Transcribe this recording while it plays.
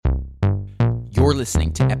You're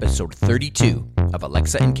listening to episode 32 of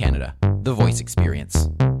Alexa in Canada, the voice experience.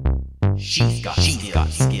 She's got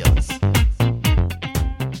skills.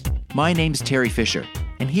 My name's Terry Fisher,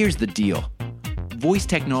 and here's the deal. Voice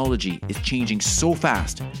technology is changing so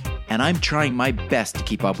fast, and I'm trying my best to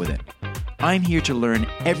keep up with it. I'm here to learn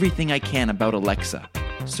everything I can about Alexa,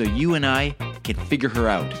 so you and I can figure her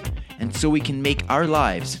out, and so we can make our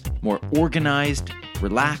lives more organized,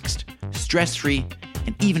 relaxed, stress-free,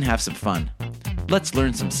 and even have some fun. Let's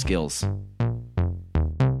learn some skills.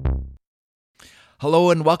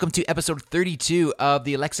 Hello and welcome to episode 32 of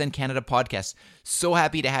the Alexa in Canada podcast. So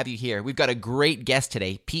happy to have you here. We've got a great guest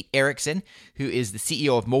today, Pete Erickson, who is the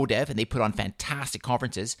CEO of Modev, and they put on fantastic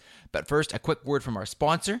conferences. But first, a quick word from our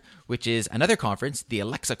sponsor, which is another conference, the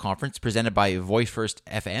Alexa Conference, presented by VoiceFirst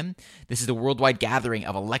FM. This is a worldwide gathering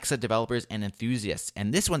of Alexa developers and enthusiasts,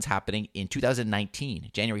 and this one's happening in 2019,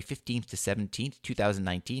 January 15th to 17th,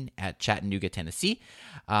 2019 at Chattanooga, Tennessee.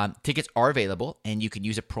 Tickets are available, and you can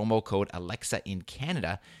use a promo code Alexa in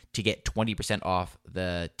Canada to get 20% off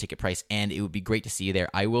the ticket price, and it would be great to see you there.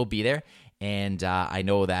 I will be there, and I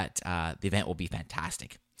know that the event will be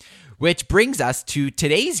fantastic. Which brings us to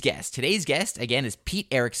today's guest. Today's guest, again, is Pete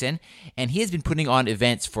Erickson, and he has been putting on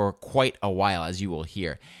events for quite a while, as you will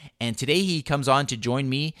hear. And today he comes on to join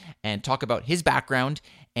me and talk about his background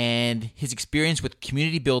and his experience with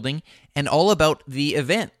community building and all about the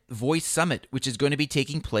event, Voice Summit, which is going to be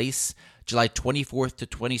taking place July 24th to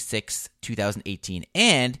 26th, 2018.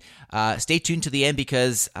 And stay tuned to the end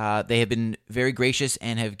because they have been very gracious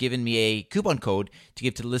and have given me a coupon code to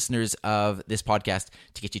give to the listeners of this podcast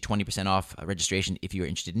to get you 20% off registration if you're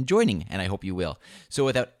interested in joining, and I hope you will. So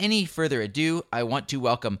without any further ado, I want to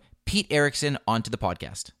welcome Pete Erickson onto the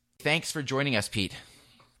podcast. Thanks for joining us, Pete.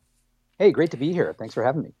 Hey, great to be here. Thanks for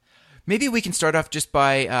having me. Maybe we can start off just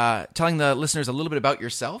by telling the listeners a little bit about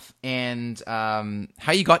yourself and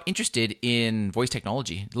how you got interested in voice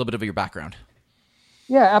technology, a little bit of your background.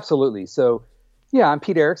 Yeah, absolutely. So, I'm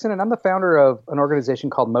Pete Erickson, and I'm the founder of an organization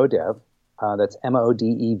called Modev. That's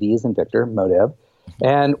M-O-D-E-V as in Victor, Modev.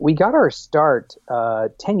 And we got our start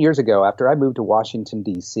 10 years ago after I moved to Washington,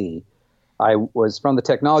 D.C. I was from the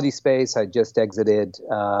technology space. I just exited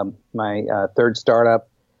my third startup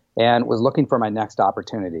and was looking for my next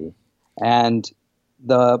opportunity. And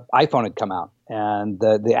the iPhone had come out, and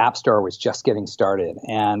the App Store was just getting started.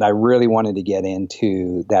 And I really wanted to get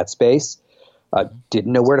into that space.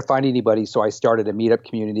 Didn't know where to find anybody, so I started a meetup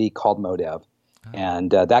community called Modev.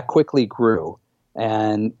 And that quickly grew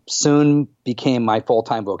and soon became my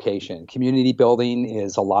full-time vocation. Community building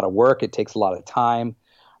is a lot of work. It takes a lot of time.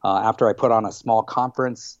 After I put on a small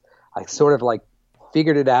conference, I sort of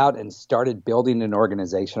figured it out and started building an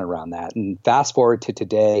organization around that. And fast forward to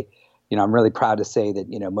today, I'm really proud to say that,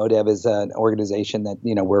 Modev is an organization that,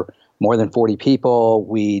 we're more than 40 people.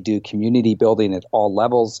 We do community building at all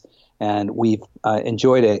levels, and we've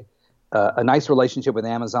enjoyed a nice relationship with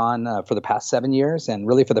Amazon for the past 7 years, and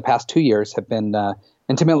really for the past 2 years have been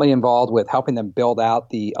intimately involved with helping them build out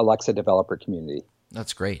the Alexa developer community.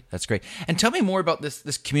 That's great. That's great. And tell me more about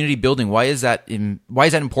this community building. Why is that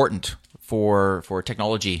important for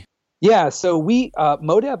technology? Yeah, so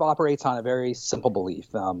Modev operates on a very simple belief.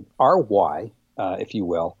 Our why, if you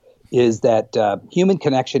will, is that human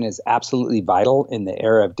connection is absolutely vital in the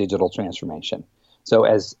era of digital transformation. So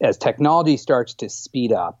as technology starts to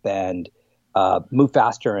speed up and move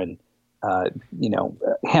faster and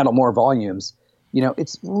handle more volumes,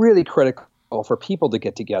 it's really critical for people to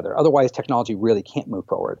get together. Otherwise, technology really can't move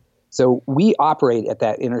forward. So we operate at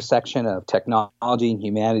that intersection of technology and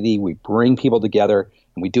humanity. We bring people together,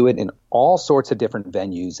 and we do it in all sorts of different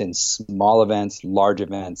venues, in small events, large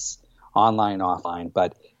events, online, offline.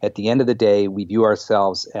 But at the end of the day, we view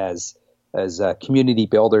ourselves as community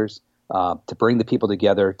builders to bring the people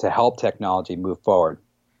together to help technology move forward.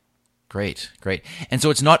 Great. And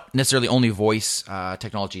so it's not necessarily only voice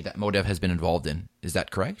technology that Modev has been involved in. Is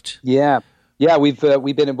that correct? Yeah, we've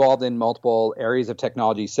been involved in multiple areas of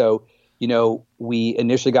technology. So, we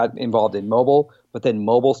initially got involved in mobile, but then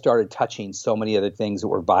mobile started touching so many other things that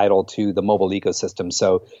were vital to the mobile ecosystem.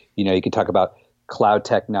 So, you could talk about cloud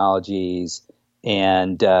technologies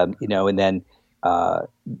and, and then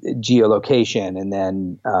geolocation, and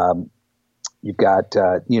then you've got,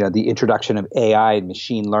 the introduction of AI and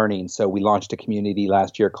machine learning. So we launched a community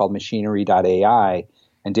last year called Machinery.ai.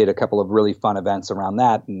 And did a couple of really fun events around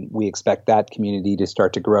that, and we expect that community to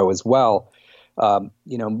start to grow as well.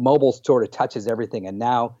 Mobile sort of touches everything, and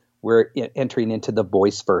now we're entering into the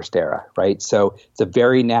voice first era, right? So it's a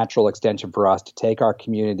very natural extension for us to take our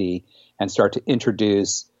community and start to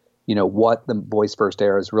introduce, what the voice first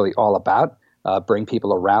era is really all about, bring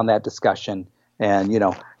people around that discussion, and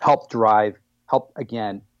help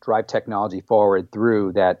again drive technology forward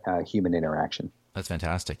through that human interaction. That's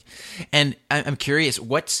fantastic. And I'm curious,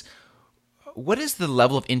 what is the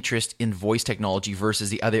level of interest in voice technology versus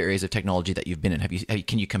the other areas of technology that you've been in?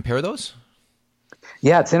 Can you compare those?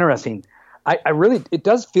 Yeah, it's interesting. It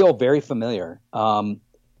does feel very familiar.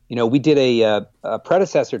 We did a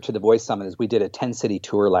predecessor to the Voice Summit is we did a 10-city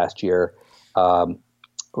tour last year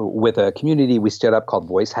with a community we stood up called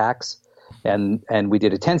Voice Hacks. And we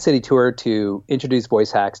did a 10-city tour to introduce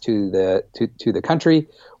Voice Hacks to the country.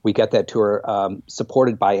 We got that tour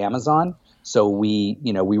supported by Amazon. So we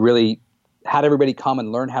really had everybody come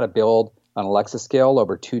and learn how to build an Alexa skill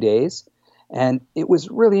over 2 days. And it was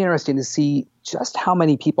really interesting to see just how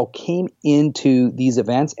many people came into these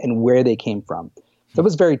events and where they came from. So it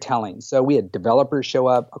was very telling. So we had developers show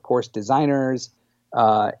up, of course, designers,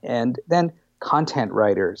 and then content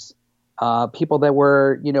writers, people that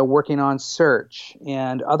were, working on search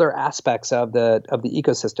and other aspects of the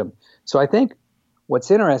ecosystem. So I think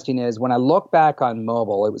what's interesting is when I look back on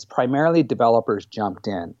mobile, it was primarily developers jumped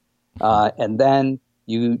in, and then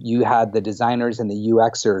you had the designers and the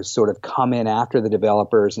UXers sort of come in after the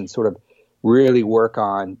developers and sort of really work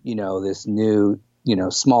on, this new,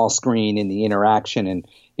 small screen in the interaction. And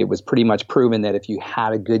it was pretty much proven that if you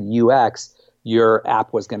had a good UX, your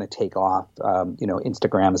app was going to take off.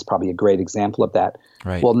 Instagram is probably a great example of that.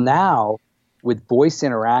 Right. Well, now with voice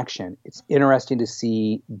interaction, it's interesting to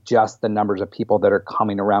see just the numbers of people that are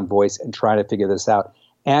coming around voice and trying to figure this out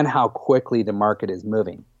and how quickly the market is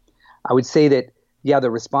moving. I would say that, yeah,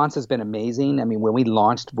 the response has been amazing. I mean, when we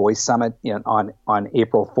launched Voice Summit on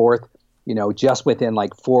April 4th, just within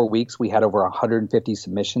like 4 weeks, we had over 150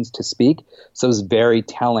 submissions to speak. So it was very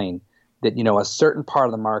telling that, a certain part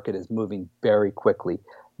of the market is moving very quickly.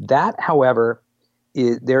 That, however,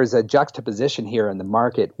 there's a juxtaposition here in the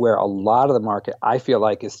market where a lot of the market, I feel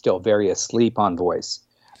like, is still very asleep on voice,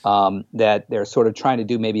 that they're sort of trying to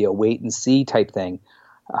do maybe a wait and see type thing.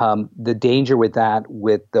 The danger with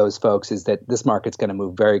those folks is that this market's going to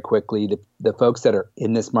move very quickly. The folks that are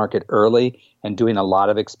in this market early and doing a lot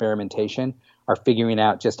of experimentation are figuring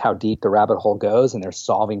out just how deep the rabbit hole goes, and they're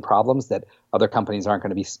solving problems that other companies aren't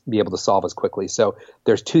going to be able to solve as quickly. So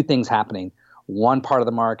there's two things happening. One part of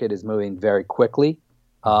the market is moving very quickly,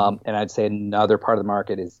 and I'd say another part of the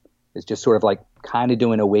market is just sort of like kind of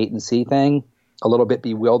doing a wait and see thing, a little bit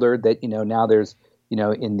bewildered that now there's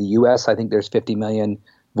in the U.S. I think there's 50 million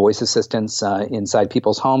voice assistants inside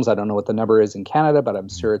people's homes. I don't know what the number is in Canada, but I'm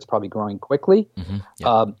sure it's probably growing quickly. Mm-hmm.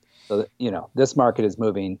 Yeah. So this market is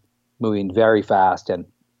moving very fast, and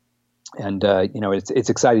it's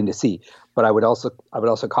exciting to see. But I would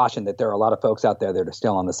also caution that there are a lot of folks out there that are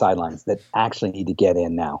still on the sidelines that actually need to get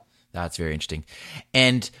in now. That's very interesting.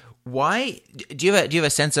 And why do you have a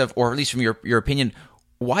sense of, or at least from your opinion,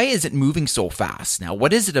 why is it moving so fast now?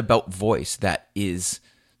 What is it about voice that is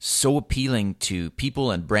so appealing to people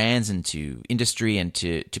and brands and to industry and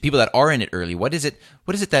to people that are in it early? What is it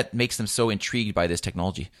that makes them so intrigued by this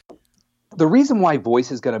technology? The reason why voice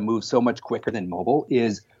is going to move so much quicker than mobile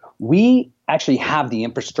is we actually have the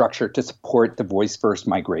infrastructure to support the voice first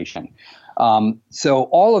migration. So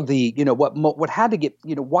all of the, what had to get,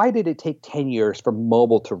 why did it take 10 years for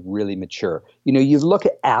mobile to really mature? You look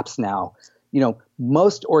at apps now,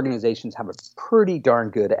 most organizations have a pretty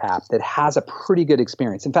darn good app that has a pretty good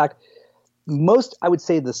experience. In fact, I would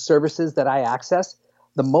say the services that I access,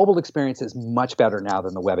 the mobile experience is much better now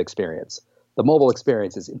than the web experience. The mobile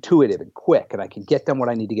experience is intuitive and quick, and I can get done what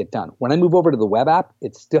I need to get done. When I move over to the web app,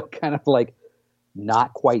 it's still kind of like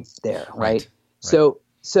not quite there, right? So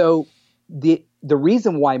the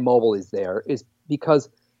reason why mobile is there is because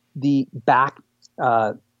the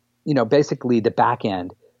basically the back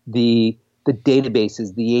end, the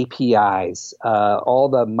databases, the APIs, all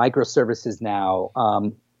the microservices now,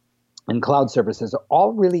 and cloud services are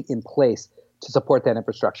all really in place to support that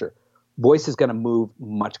infrastructure. Voice is going to move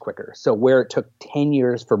much quicker. So where it took 10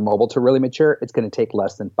 years for mobile to really mature, it's going to take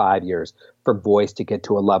less than 5 years for voice to get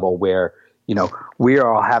to a level where, we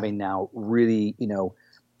are all having now really,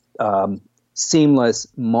 seamless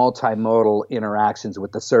multimodal interactions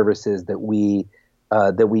with the services that we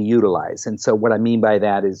utilize. And so what I mean by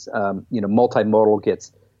that is, multimodal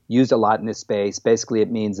gets used a lot in this space. Basically,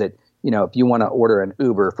 it means that, if you want to order an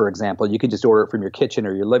Uber, for example, you can just order it from your kitchen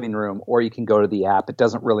or your living room, or you can go to the app. It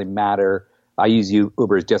doesn't really matter. I use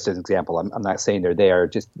Uber as just as an example. I'm not saying they're there,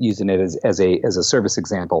 just using it as a service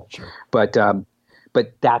example. Sure.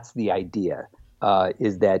 But that's the idea,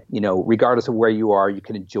 is that, regardless of where you are, you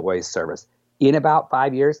can enjoy service. In about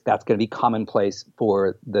 5 years, that's going to be commonplace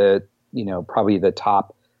for the, probably the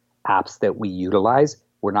top apps that we utilize.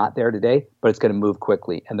 We're not there today, but it's going to move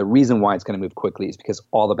quickly. And the reason why it's going to move quickly is because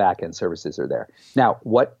all the back-end services are there. Now,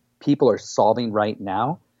 what people are solving right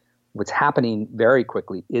now, what's happening very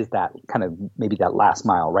quickly is that kind of maybe that last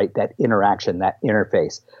mile, right? That interaction, that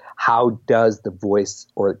interface. How does the voice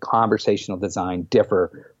or conversational design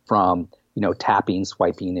differ from, tapping,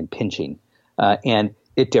 swiping, and pinching? And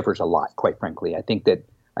it differs a lot, quite frankly. I think that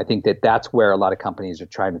that's where a lot of companies are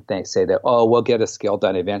trying to say that, oh, we'll get a skill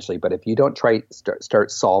done eventually. But if you don't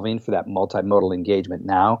start solving for that multimodal engagement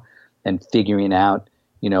now and figuring out,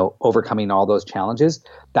 overcoming all those challenges,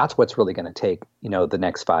 that's what's really going to take, the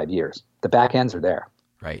next 5 years. The back ends are there.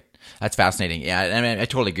 Right. That's fascinating. Yeah, I mean, I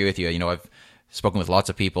totally agree with you. I've spoken with lots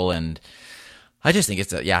of people, and I just think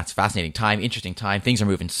it's a fascinating time, interesting time. Things are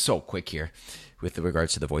moving so quick here with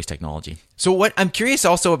regards to the voice technology. So I'm curious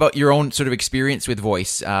also about your own sort of experience with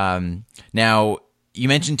voice. Now, you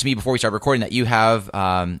mentioned to me before we started recording that you have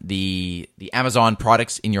the Amazon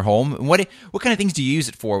products in your home. What kind of things do you use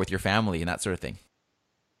it for with your family and that sort of thing?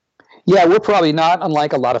 Yeah, we're probably not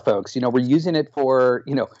unlike a lot of folks. We're using it for,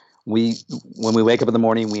 when we wake up in the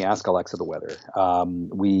morning, we ask Alexa the weather.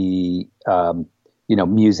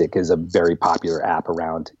 Music is a very popular app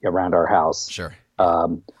around our house. Sure.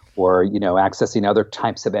 Or, accessing other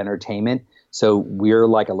types of entertainment. So we're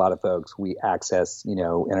like a lot of folks. We access,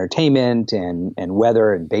 entertainment and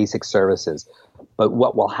weather and basic services. But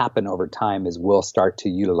what will happen over time is we'll start to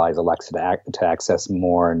utilize Alexa to access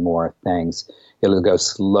more and more things. It'll go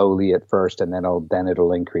slowly at first, and then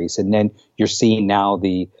it'll increase. And then you're seeing now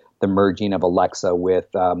the merging of Alexa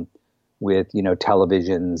with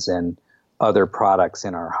televisions and other products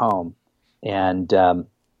in our home, and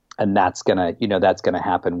that's gonna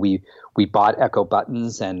happen. We bought Echo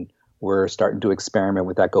Buttons, and we're starting to experiment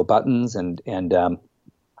with Echo Buttons, and I'm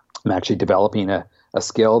actually developing a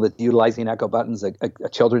skill that's utilizing Echo Buttons, a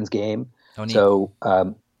children's game. Oh, neat. So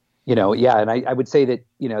and I would say that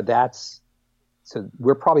so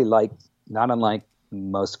we're probably not unlike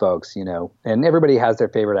most folks, and everybody has their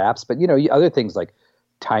favorite apps, but other things like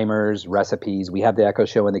timers, recipes. We have the Echo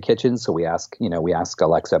Show in the kitchen, so we ask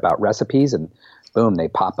Alexa about recipes, and boom, they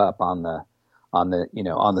pop up on the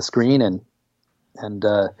screen, and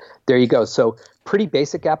there you go. So pretty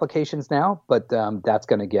basic applications now, but that's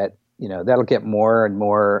going to get that'll get more and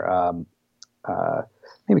more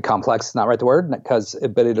maybe complex is not right the word,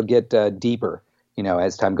 but it'll get deeper.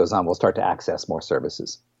 As time goes on, we'll start to access more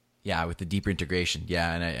services. Yeah, with the deeper integration.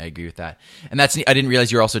 Yeah, and I agree with that. And I didn't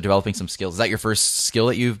realize you're also developing some skills. Is that your first skill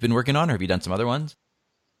that you've been working on, or have you done some other ones?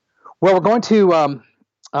 Well, we're going to,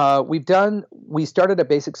 we started a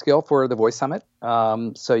basic skill for the Voice Summit.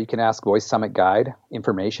 So you can ask Voice Summit Guide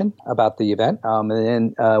information about the event. And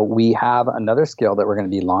then we have another skill that we're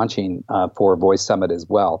going to be launching for Voice Summit as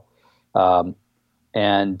well.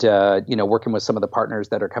 Working with some of the partners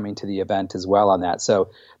that are coming to the event as well on that. So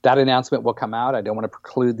that announcement will come out. I don't want to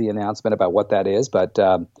preclude the announcement about what that is, but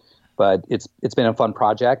it's been a fun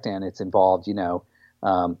project, and it's involved,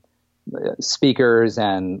 speakers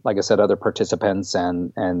and, like I said, other participants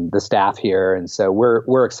and the staff here. And so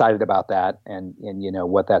we're excited about that, and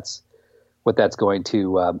what that's going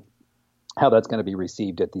to, how that's going to be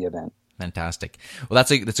received at the event. Fantastic. Well,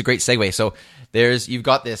 that's a great segue. So you've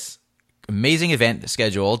got this amazing event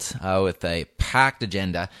scheduled with a packed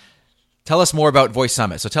agenda. Tell us more about Voice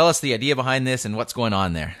Summit. So tell us the idea behind this and what's going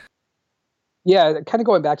on there. Yeah, kind of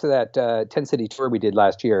going back to that 10-city tour we did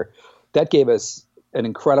last year, that gave us an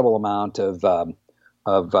incredible amount of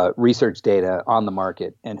research data on the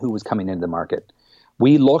market and who was coming into the market.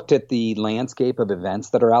 We looked at the landscape of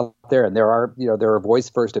events that are out there, and there are voice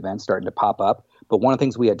first events starting to pop up. But one of the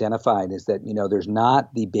things we identified is that there's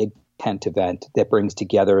not the big tent event that brings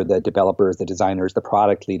together the developers, the designers, the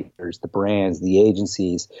product leaders, the brands, the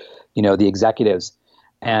agencies, the executives,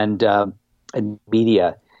 and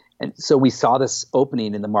media. And so we saw this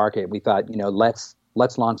opening in the market. We thought, let's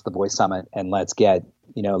launch the Voice Summit, and let's create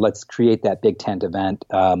that big tent event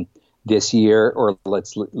this year, or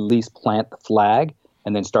let's at least plant the flag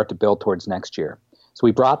and then start to build towards next year. So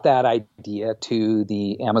we brought that idea to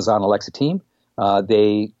the Amazon Alexa team.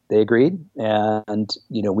 They agreed, and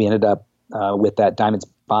we ended up with that diamond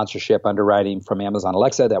sponsorship underwriting from Amazon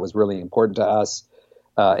Alexa. That was really important to us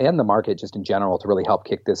and the market just in general to really help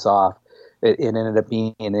kick this off. It ended up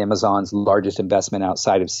being Amazon's largest investment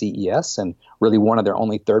outside of CES, and really one of their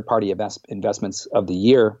only third-party investments of the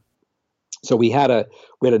year. So we had a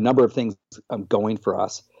number of things going for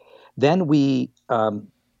us. Then we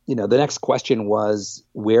the next question was,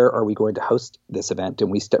 where are we going to host this event?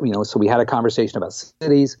 And so we had a conversation about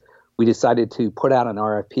cities. We decided to put out an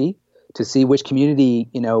RFP to see which community,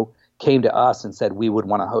 came to us and said we would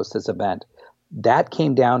want to host this event. that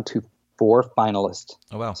came down to 4 finalists.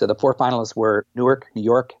 Oh, wow. So the 4 finalists were Newark, New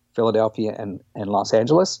York, Philadelphia, and Los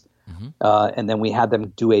Angeles. And then we had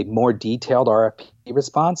them do a more detailed RFP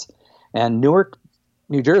response. And Newark,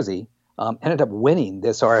 New Jersey ended up winning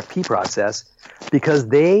this RFP process because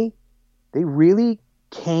they really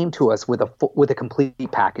came to us with a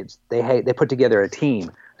complete package. They put together a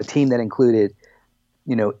team that included,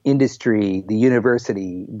 industry, the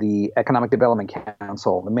university, the Economic Development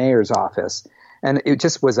Council, the mayor's office, and it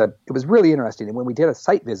was really interesting. And when we did a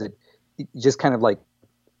site visit, it just kind of like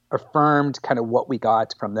affirmed kind of what we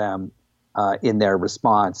got from them in their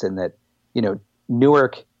response, and that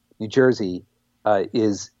Newark, New Jersey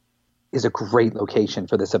is a great location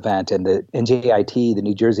for this event. And the NJIT, the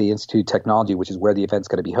New Jersey Institute of Technology, which is where the event's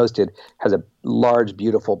going to be hosted, has a large,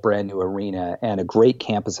 beautiful, brand new arena and a great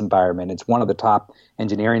campus environment. It's one of the top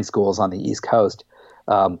engineering schools on the East Coast.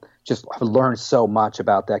 Just learned so much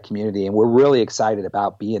about that community, and we're really excited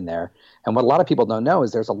about being there. And what a lot of people don't know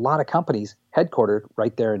is there's a lot of companies headquartered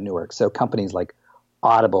right there in Newark. So companies like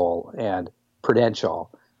Audible and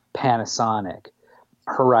Prudential, Panasonic,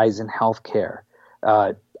 Horizon Healthcare,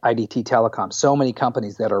 IDT Telecom, so many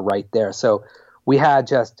companies that are right there. So we had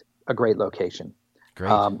just a great location.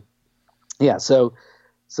 Great.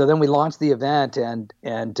 So then we launched the event, and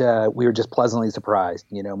we were just pleasantly surprised.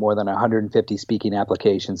 More than 150 speaking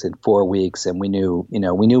applications in 4 weeks, and we knew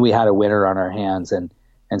we had a winner on our hands. And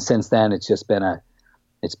since then, it's just been a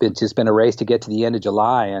race to get to the end of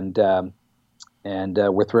July, and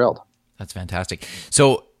we're thrilled. That's fantastic.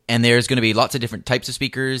 So, and there's going to be lots of different types of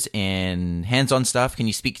speakers and hands-on stuff. Can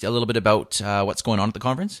you speak a little bit about what's going on at the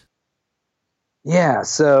conference? Yeah.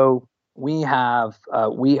 So we have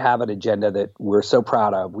an agenda that we're so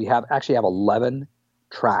proud of. We actually have 11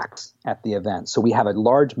 tracks at the event. So we have a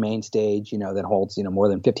large main stage, that holds, more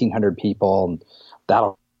than 1,500 people, and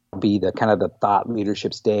that'll be the kind of the thought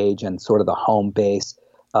leadership stage and sort of the home base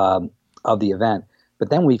of the event. But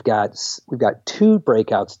then we've got 2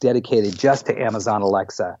 breakouts dedicated just to Amazon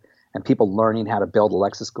Alexa and people learning how to build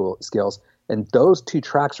Alexa skills. And those 2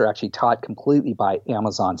 tracks are actually taught completely by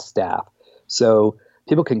Amazon staff. So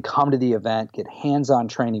people can come to the event, get hands-on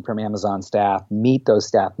training from Amazon staff, meet those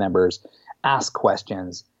staff members, ask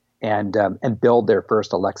questions, and build their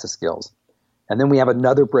first Alexa skills. And then we have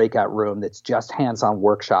another breakout room that's just hands-on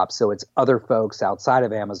workshops. So it's other folks outside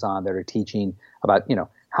of Amazon that are teaching about,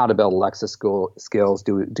 how to build Alexa skills,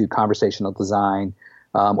 do conversational design,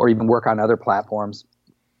 or even work on other platforms.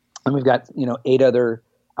 And we've got, 8 other,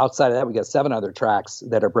 outside of that, we got 7 other tracks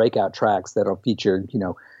that are breakout tracks that'll feature,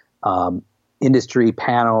 industry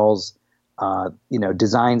panels,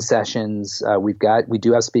 design sessions. We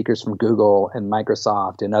do have speakers from Google and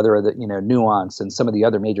Microsoft and other, Nuance and some of the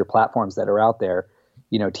other major platforms that are out there,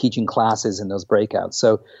 teaching classes in those breakouts.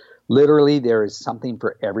 So literally there is something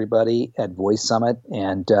for everybody at Voice Summit,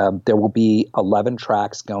 and there will be 11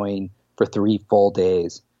 tracks going for 3 full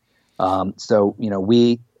days.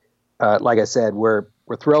 We, like I said, we're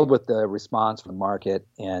thrilled with the response from the market,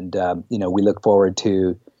 and we look forward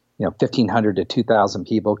to 1,500 to 2,000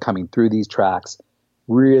 people coming through these tracks,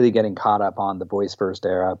 really getting caught up on the voice first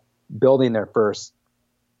era, building their first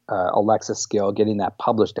Alexa skill, getting that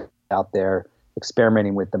published out there,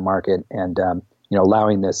 experimenting with the market, and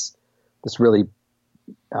allowing this really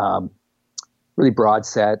broad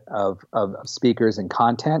set of speakers and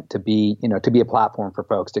content to be a platform for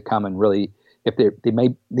folks to come and really, if they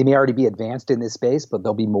may already be advanced in this space, but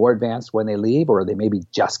they'll be more advanced when they leave, or they may be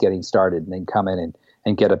just getting started and then come in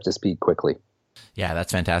and get up to speed quickly. Yeah,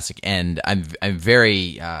 that's fantastic. And I'm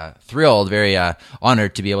very thrilled, very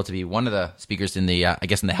honored to be able to be one of the speakers in the, in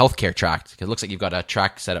the healthcare track, because it looks like you've got a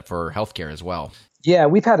track set up for healthcare as well. Yeah,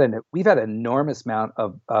 we've had an enormous amount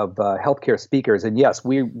of healthcare speakers, and yes,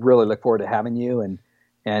 we really look forward to having you.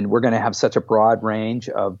 And we're going to have such a broad range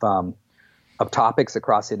of topics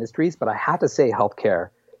across industries. But I have to say, healthcare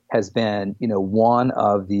has been, one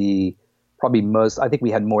of the probably most. I think we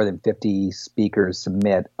had more than 50 speakers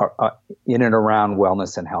submit in and around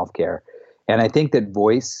wellness and healthcare, and I think that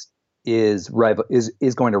voice is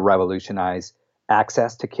going to revolutionize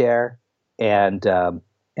access to care and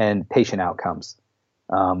patient outcomes.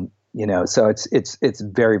 So it's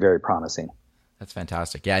very, very promising. That's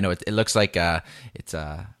fantastic. Yeah, I know it looks like it's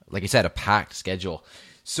like you said, a packed schedule.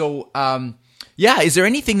 So is there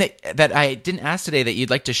anything that I didn't ask today that you'd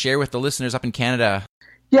like to share with the listeners up in Canada?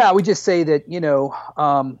 Yeah, we just say that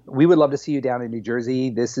we would love to see you down in New Jersey.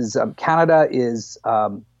 This is Canada is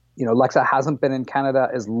Alexa hasn't been in Canada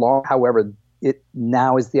as long. However, it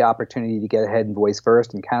now is the opportunity to get ahead and voice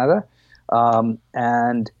first in Canada,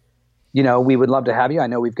 and we would love to have you. I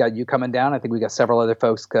know we've got you coming down. I think we've got several other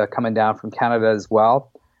folks coming down from Canada as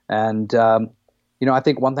well. And, I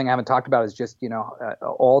think one thing I haven't talked about is just,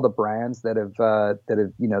 all the brands that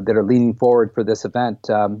are leaning forward for this event.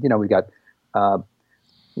 We've got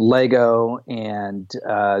Lego and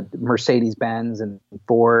Mercedes-Benz and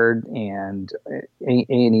Ford and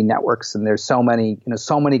A&E Networks, and there's so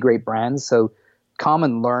many great brands. So come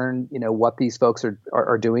and learn, what these folks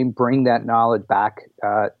are doing. Bring that knowledge back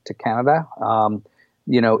to Canada.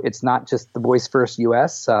 It's not just the Voice First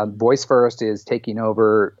US. Voice First is taking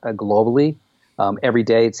over globally. Every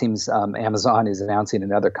day, it seems Amazon is announcing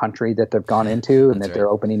another country that they've gone into and that they're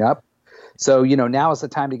opening up. So, now is the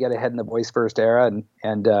time to get ahead in the Voice First era.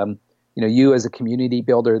 And you as a community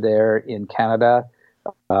builder there in Canada,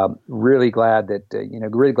 really glad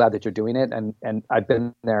that you're doing it. And I've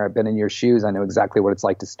been there. I've been in your shoes. I know exactly what it's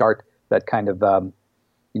like to start that kind of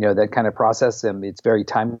process. And it's very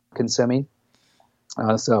time consuming.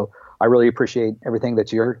 So I really appreciate everything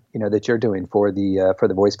that you're doing for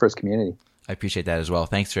the Voice First community. I appreciate that as well.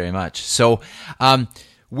 Thanks very much. So,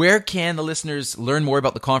 where can the listeners learn more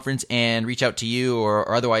about the conference and reach out to you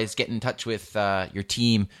or otherwise get in touch with your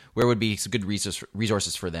team? Where would be some good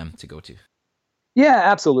resources for them to go to? Yeah,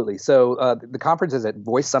 absolutely. So the conference is at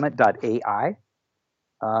voicesummit.ai.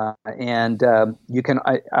 And you can,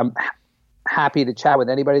 I'm happy to chat with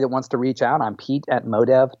anybody that wants to reach out. I'm Pete at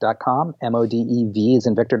modev.com, MODEV as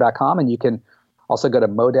in Victor.com. And you can also go to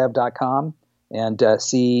modev.com and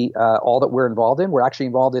see all that we're involved in. We're actually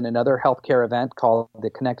involved in another healthcare event called the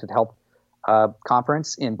Connected Health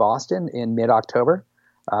Conference in Boston in mid-October.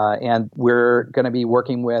 And we're going to be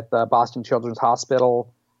working with Boston Children's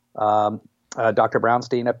Hospital, Dr.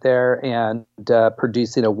 Brownstein up there, and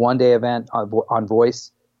producing a one-day event on voice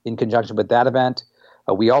in conjunction with that event.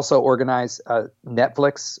 We also organize a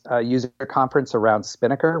Netflix user conference around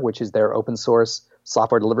Spinnaker, which is their open source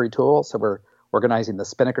software delivery tool. So we're organizing the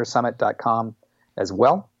spinnakersummit.com as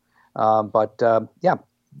well.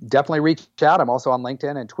 Definitely reach out. I'm also on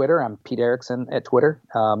LinkedIn and Twitter. I'm Pete Erickson at Twitter.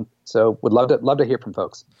 So would love to hear from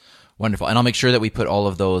folks. Wonderful. And I'll make sure that we put all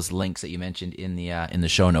of those links that you mentioned in the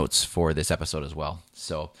show notes for this episode as well.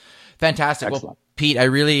 So fantastic. Excellent. Well, Pete, I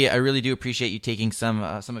really do appreciate you taking some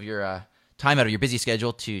of your time out of your busy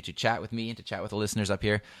schedule to chat with me and to chat with the listeners up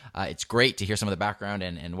here. It's great to hear some of the background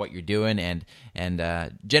and what you're doing and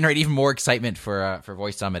generate even more excitement for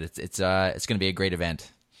Voice Summit. It's going to be a great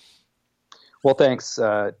event. Well, thanks,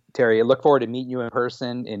 Terry. I look forward to meeting you in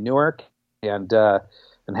person in Newark and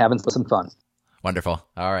having some fun. Wonderful.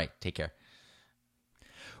 All right. Take care.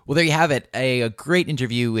 Well, there you have it. A great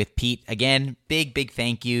interview with Pete. Again, big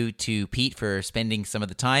thank you to Pete for spending some of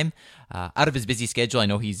the time out of his busy schedule. I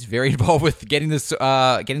know he's very involved with getting this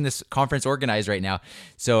conference organized right now.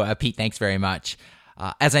 So, Pete, thanks very much.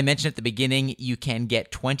 As I mentioned at the beginning, you can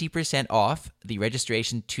get 20% off the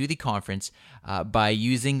registration to the conference by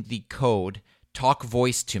using the code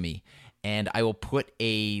TalkVoiceToMe. And I will put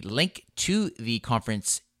a link to the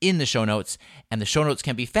conference in the show notes, and the show notes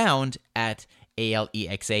can be found at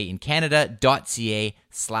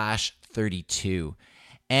alexaincanada.ca/32.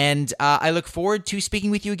 And I look forward to speaking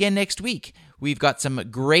with you again next week. We've got some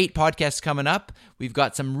great podcasts coming up. We've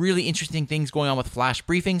got some really interesting things going on with Flash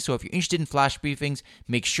Briefings. So if you're interested in Flash Briefings,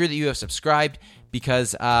 make sure that you have subscribed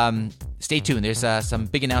because stay tuned. There's some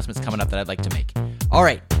big announcements coming up that I'd like to make. All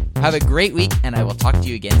right. Have a great week, and I will talk to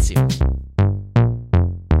you again soon.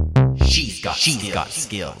 She's got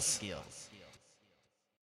skills.